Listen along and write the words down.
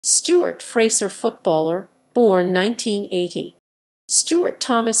Stuart Fraser footballer, born 1980. Stuart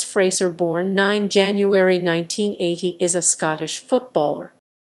Thomas Fraser, born 9 January 1980, is a Scottish footballer.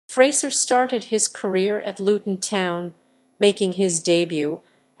 Fraser started his career at Luton Town, making his debut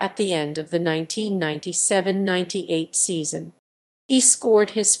at the end of the 1997-98 season. He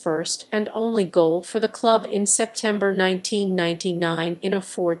scored his first and only goal for the club in September 1999 in a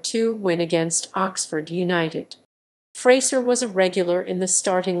 4-2 win against Oxford United. Fraser was a regular in the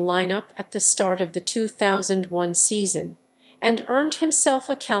starting lineup at the start of the 2001 season and earned himself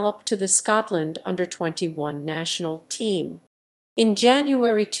a callup to the Scotland under-21 national team. In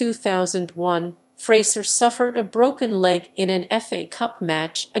January 2001, Fraser suffered a broken leg in an FA Cup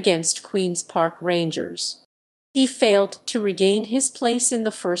match against Queen's Park Rangers. He failed to regain his place in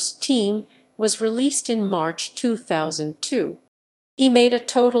the first team, was released in March 2002. He made a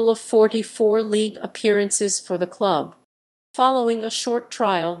total of 44 league appearances for the club. Following a short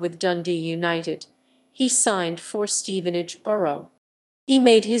trial with Dundee United, he signed for Stevenage Borough. He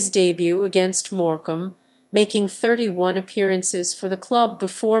made his debut against Morecambe, making 31 appearances for the club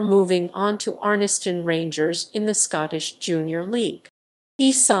before moving on to Arniston Rangers in the Scottish Junior League.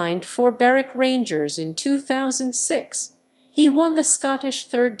 He signed for Berwick Rangers in 2006. He won the Scottish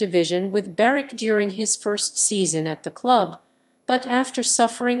Third Division with Berwick during his first season at the club, but after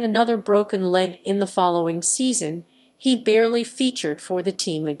suffering another broken leg in the following season, he barely featured for the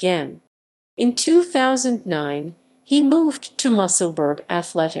team again. In 2009, he moved to Musselburgh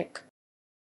Athletic.